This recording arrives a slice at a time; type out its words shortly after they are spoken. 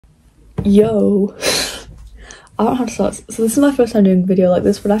Yo. I don't know how to start. So this is my first time doing a video like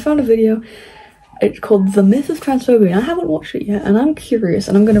this, but I found a video. It's called The Myth of Transphobia, and I haven't watched it yet, and I'm curious,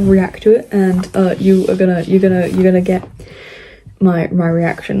 and I'm gonna react to it, and you're gonna get my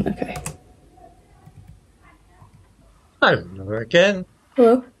reaction. Okay. Hello again.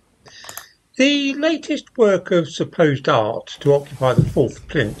 Hello. The latest work of supposed art to occupy the fourth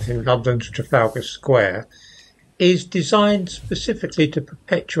plinth in London's Trafalgar Square is designed specifically to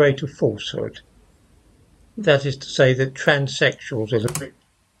perpetuate a falsehood. That is to say that transsexuals are the...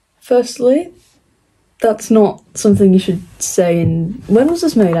 Firstly, that's not something you should say in... When was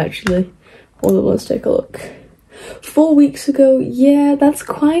this made, actually? Well, let's take a look. 4 weeks ago. Yeah, that's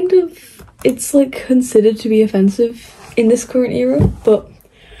kind of... It's, like, considered to be offensive in this current era, but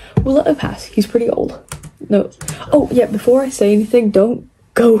we'll let it pass. He's pretty old. No. Oh, yeah, before I say anything, don't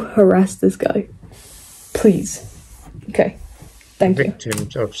go harass this guy. Please. Okay. Thank you.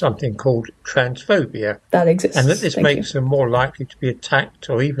 Victims of something called transphobia. That exists. And that this makes them more likely to be attacked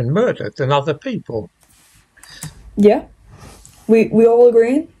or even murdered than other people. Yeah. We all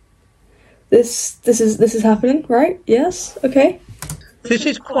agreeing? This is happening, right? Yes? Okay. This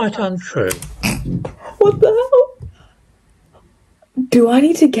is quite untrue. What the hell? Do I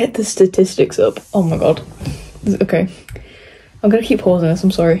need to get the statistics up? Oh my god. Okay. I'm gonna keep pausing this,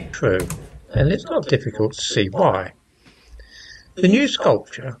 I'm sorry. True. And it's not difficult to see why. The new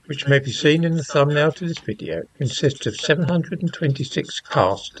sculpture, which may be seen in the thumbnail to this video, consists of 726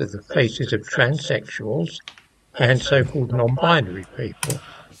 casts of the faces of transsexuals and so-called non-binary people.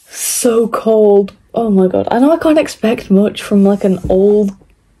 So cold. Oh my god. I know I can't expect much from like an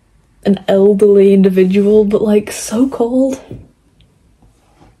elderly individual, but like so cold.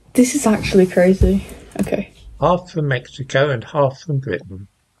 This is actually crazy. Okay. Half from Mexico and half from Britain.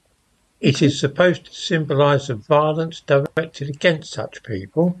 It is supposed to symbolise the violence directed against such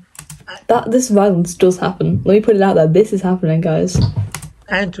people. This violence does happen. Let me put it out there. This is happening, guys.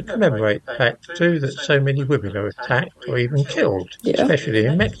 And to commemorate the fact, too, that so many women are attacked or even killed, especially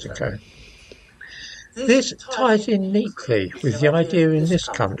in Mexico. This ties in neatly with the idea in this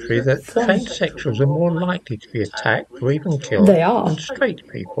country that transsexuals are more likely to be attacked or even killed than straight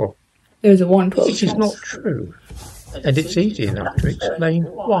people. There's a 1 in 12 This is not true. And it's easy enough to explain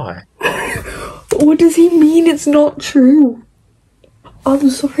why. What does he mean it's not true? I'm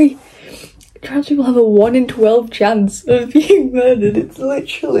sorry. Trans people have a 1 in 12 chance of being murdered. It's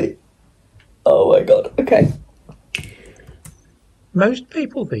literally... Oh my god. Okay. Most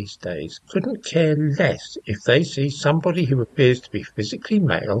people these days couldn't care less if they see somebody who appears to be physically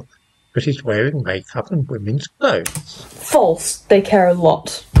male but is wearing makeup and women's clothes. False. They care a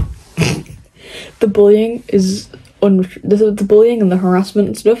lot. The bullying is... The bullying and the harassment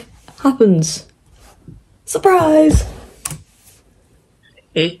and stuff happens. Surprise!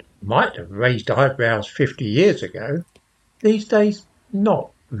 It might have raised eyebrows 50 years ago. These days,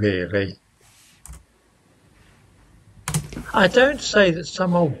 not really. I don't say that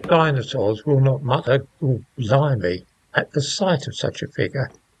some old dinosaurs will not mutter, "Oh, blimey," at the sight of such a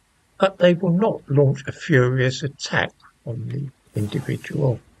figure, but they will not launch a furious attack on the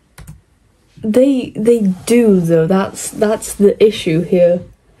individual. They do though. That's the issue here.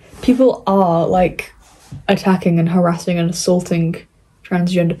 People are like attacking and harassing and assaulting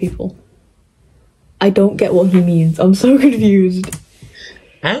transgender people. I don't get what he means. I'm so confused.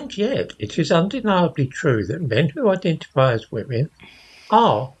 And yet, it is undeniably true that men who identify as women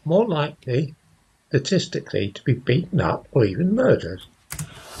are more likely, statistically, to be beaten up or even murdered.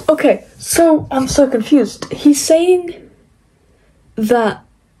 Okay, so I'm so confused. He's saying that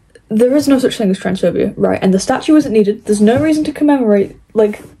there is no such thing as transphobia, right? And the statue isn't needed. There's no reason to commemorate,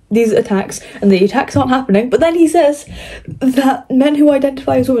 like, these attacks, and the attacks aren't happening. But then he says that men who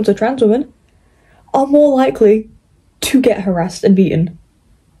identify as women, so trans women, are more likely to get harassed and beaten.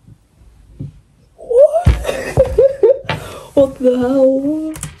 What? What the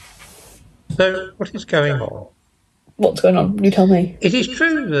hell? So, what is going on? What's going on? You tell me. It is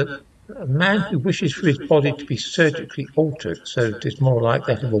true that a man who wishes for his body to be surgically altered so that it's more like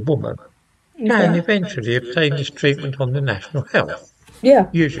that of a woman can eventually obtain this treatment on the National Health. Yeah,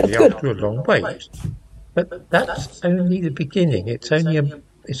 usually after a long wait. But that's only the beginning. It's only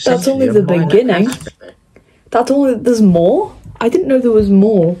that's only the beginning. That's only... There's more? I didn't know there was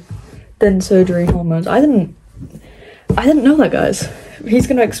more than surgery and hormones. I didn't know that, guys. He's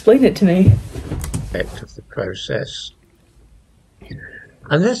going to explain it to me. Of the process.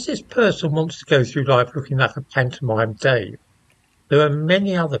 Unless this person wants to go through life looking like a pantomime Dave, there are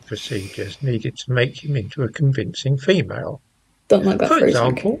many other procedures needed to make him into a convincing female. Don't like that For phrasing.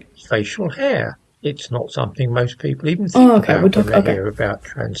 example, facial hair, it's not something most people even think about when they hear about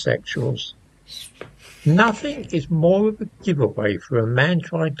transsexuals. Nothing is more of a giveaway for a man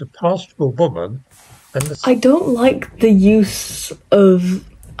trying to pass for a woman than the... I don't like the use of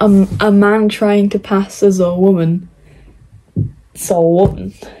a man trying to pass as a woman. So a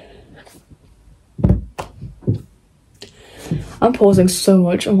woman. I'm pausing so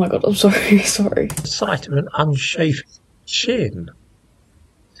much. Oh my god, I'm sorry, sorry. The sight of an unshaved chin.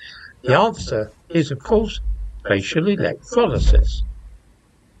 The answer is, of course, facial electrolysis.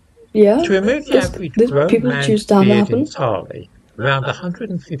 Yeah. To remove the average grown man's beard entirely, around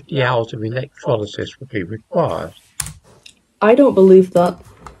 150 hours of electrolysis would be required. I don't believe that.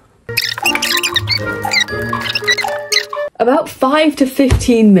 About 5 to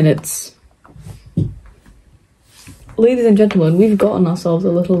 15 minutes. Ladies and gentlemen, we've gotten ourselves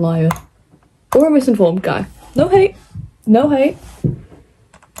a little liar. Or a misinformed guy. No hate. No hate.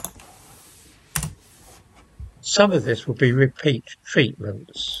 Some of this will be repeat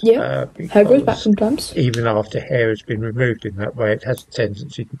treatments. Yeah, hair grows back sometimes. Even after hair has been removed in that way, it has a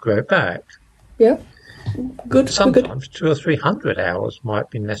tendency to grow back. Yeah, good. Sometimes 200 or 300 hours might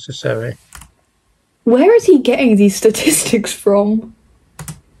be necessary. Where is he getting these statistics from?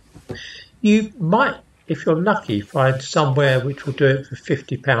 You might, if you're lucky, find somewhere which will do it for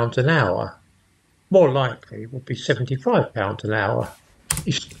 £50 an hour. More likely will be £75 an hour.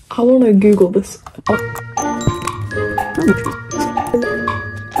 I want to Google this.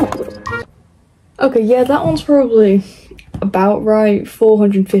 Okay, yeah, that one's probably about right.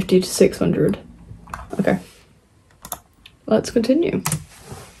 450 to 600. Okay. Let's continue.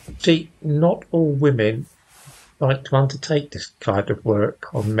 See, not all women like to undertake this kind of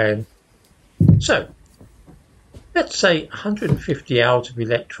work on men. So, let's say 150 hours of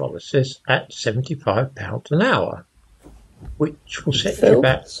electrolysis at £75 an hour, which will set you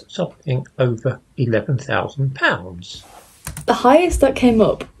back something over £11,000. The highest that came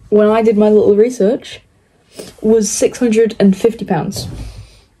up when I did my little research was £650.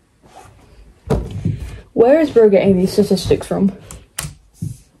 Where is bro getting these statistics from?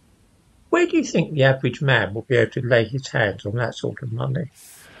 Where do you think the average man will be able to lay his hands on that sort of money?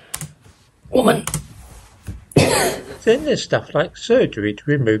 Woman. Then there's stuff like surgery to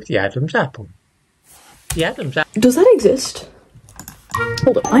remove the Adam's apple. The Adam's apple... Does that exist?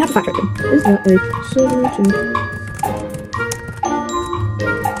 Hold on, I have to fact check it. Is that a surgery?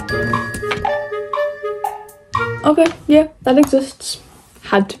 Okay, yeah, that exists.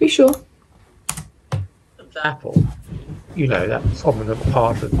 Had to be sure. Apple, you know, that prominent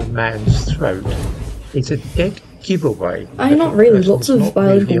part of the man's throat, is a dead giveaway. Not really. Lots of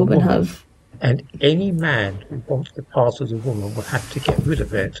biological women have. And any man who wants to pass as a woman will have to get rid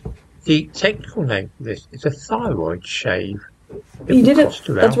of it. The technical name for this is a thyroid shave. You did it.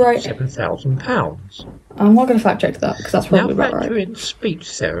 That's right. £7,000. I'm not going to fact check that because that's probably about right. Now factor in speech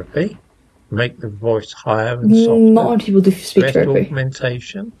therapy, make the voice higher and softer. Not many people do speech breast therapy.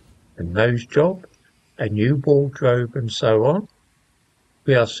 Augmentation, a nose job, a new wardrobe, and so on.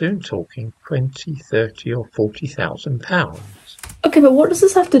 We are soon talking 20, 30, or £40,000. Okay, but what does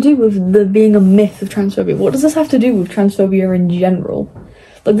this have to do with there being a myth of transphobia? What does this have to do with transphobia in general?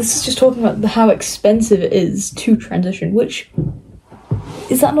 Like, this is just talking about how expensive it is to transition, which...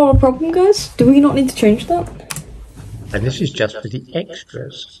 Is that not a problem, guys? Do we not need to change that? And this is just for the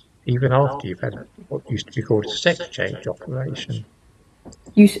extras, even after you've had what used to be called a sex change operation.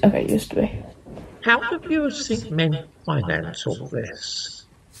 Used to be. How do viewers think men finance all this?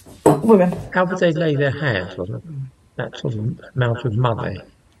 Women. How would they lay their hands on that sort of amount of money?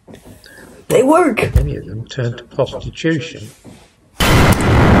 They work! Many of them turn to prostitution.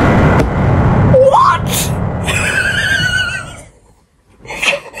 What?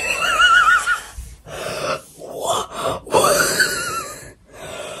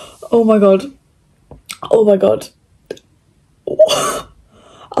 Oh my god. Oh my god.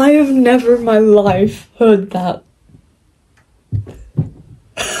 I have never in my life heard that.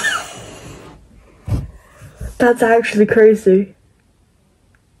 That's actually crazy.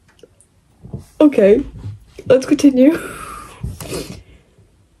 Okay, let's continue.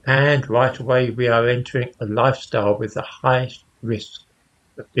 And right away we are entering a lifestyle with the highest risk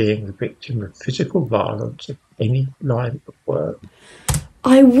of being the victim of physical violence in any line of work.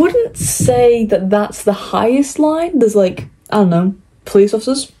 I wouldn't say that that's the highest line. There's like, I don't know, police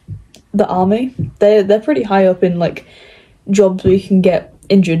officers, the army. They're pretty high up in like jobs where you can get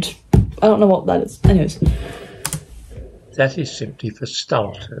injured. I don't know what that is. Anyways. That is simply for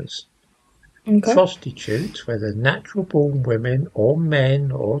starters. Okay. Prostitutes, whether natural-born women or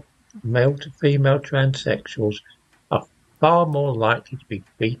men or male to female transsexuals, are far more likely to be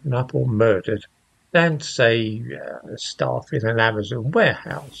beaten up or murdered than, say, staff in an Amazon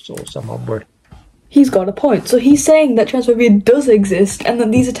warehouse or someone working. He's got a point. So he's saying that transphobia does exist and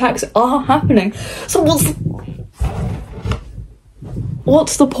that these attacks are happening. So what's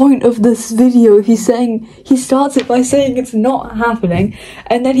the point of this video if he's saying, he starts it by saying it's not happening,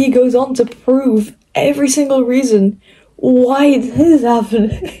 and then he goes on to prove every single reason why it is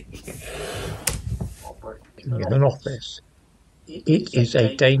happening. In an office, it is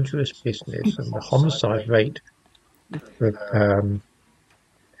a dangerous business, and the homicide rate for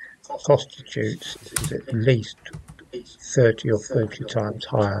prostitutes is at least 30 or 40 times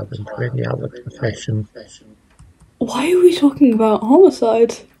higher than for any other profession. Why are we talking about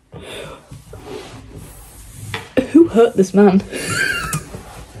homicide? Who hurt this man?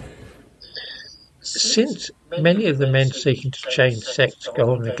 Since many of the men seeking to change sex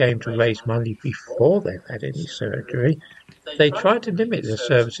go on the game to raise money before they've had any surgery, they try to limit their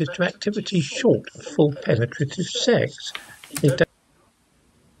services to activities short of full penetrative sex.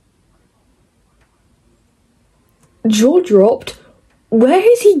 Jaw dropped. Where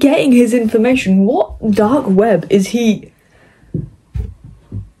is he getting his information? What dark web is he?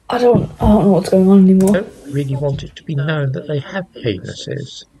 I don't know what's going on anymore. They don't really want it to be known that they have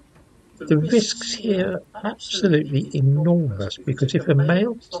penises. The risks here are absolutely enormous, because if a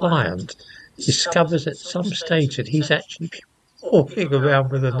male client discovers at some stage that he's actually walking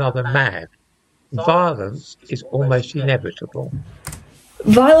around with another man, violence is almost inevitable.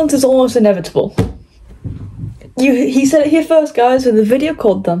 Violence is almost inevitable. He said it here first, guys, with a video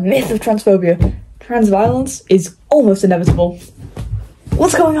called The Myth of Transphobia. Trans violence is almost inevitable.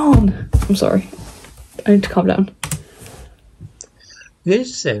 What's going on? I'm sorry. I need to calm down.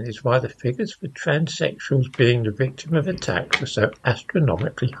 This, then, is why the figures for transsexuals being the victim of attacks are so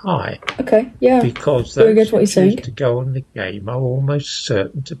astronomically high. Okay, yeah. Because those who choose to go on the game are almost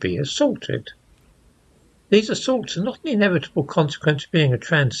certain to be assaulted. These assaults are not an inevitable consequence of being a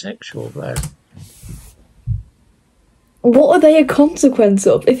transsexual, though. What are they a consequence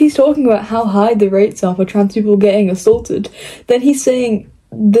of? If he's talking about how high the rates are for trans people getting assaulted, then he's saying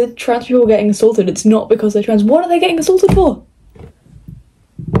the trans people getting assaulted, it's not because they're trans. What are they getting assaulted for?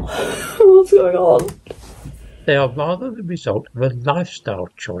 What's going on? They are rather the result of a lifestyle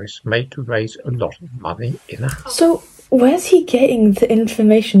choice made to raise a lot of money in a house. So, where's he getting the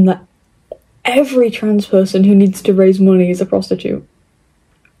information that every trans person who needs to raise money is a prostitute?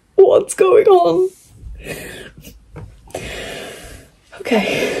 What's going on?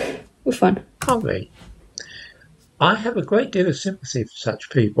 Okay, we're fine. Hurry. I have a great deal of sympathy for such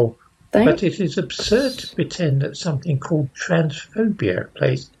people, but it is absurd to pretend that something called transphobia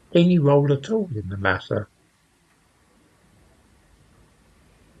plays any role at all in the matter.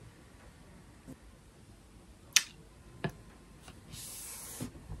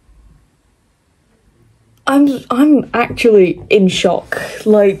 I'm actually in shock.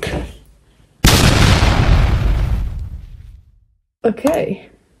 Like, okay.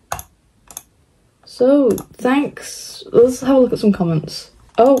 So, thanks. Let's have a look at some comments.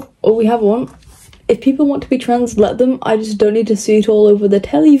 Oh, we have one. If people want to be trans, let them. I just don't need to see it all over the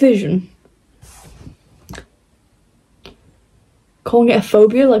television. Calling it a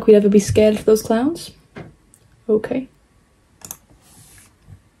phobia, like we'd ever be scared of those clowns? Okay.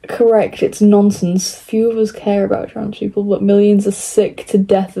 Correct, it's nonsense. Few of us care about trans people, but millions are sick to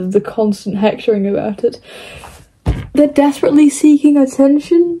death of the constant hectoring about it. They're desperately seeking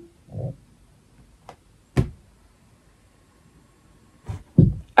attention?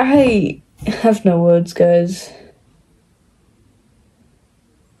 I have no words, guys.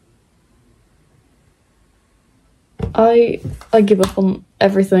 I give up on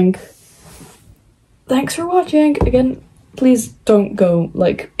everything. Thanks for watching. Again, please don't go,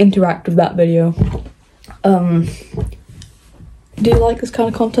 like, interact with that video. Do you like this kind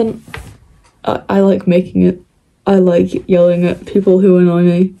of content? I like making it. I like yelling at people who annoy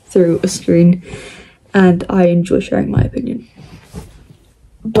me through a screen, and I enjoy sharing my opinion.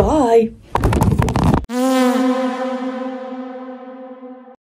 Bye!